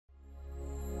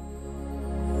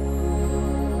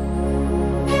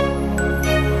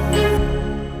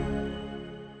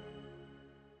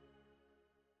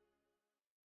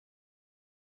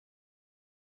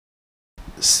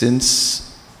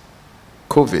since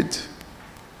COVID,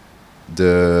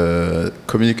 the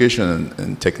communication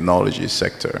and technology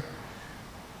sector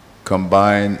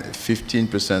combined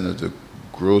 15% of the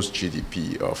gross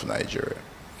GDP of Nigeria.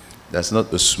 That's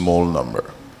not a small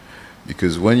number,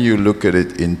 because when you look at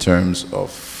it in terms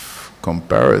of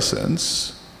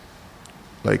comparisons,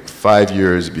 like 5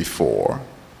 years before,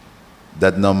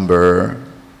 that number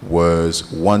was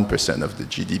 1% of the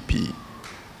GDP.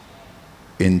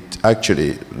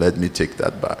 Actually, let me take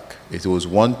that back. It was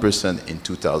 1% in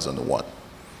 2001.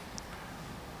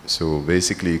 So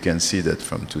basically, you can see that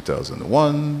from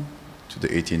 2001 to the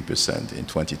 18% in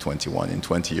 2021, in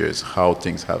 20 years, how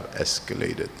things have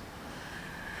escalated.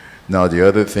 Now, the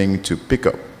other thing to pick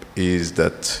up is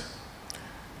that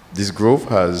this growth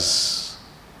has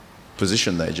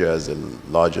positioned Nigeria as the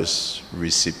largest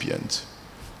recipient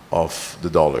of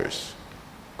the dollars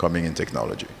coming in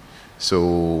technology.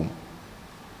 So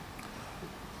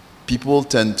people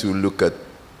tend to look at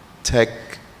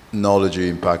technology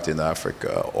impact in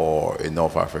Africa or in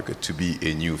North Africa to be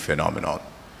a new phenomenon.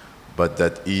 But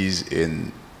that is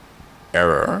in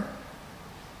error,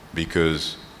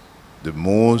 because the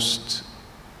most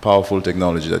powerful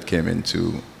technology that came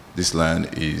into this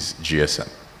land is GSM.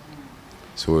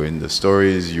 So in the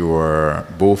stories you are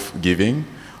both giving,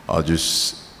 I'll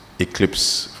just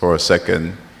eclipse for a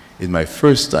second in my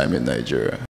first time in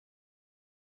Nigeria.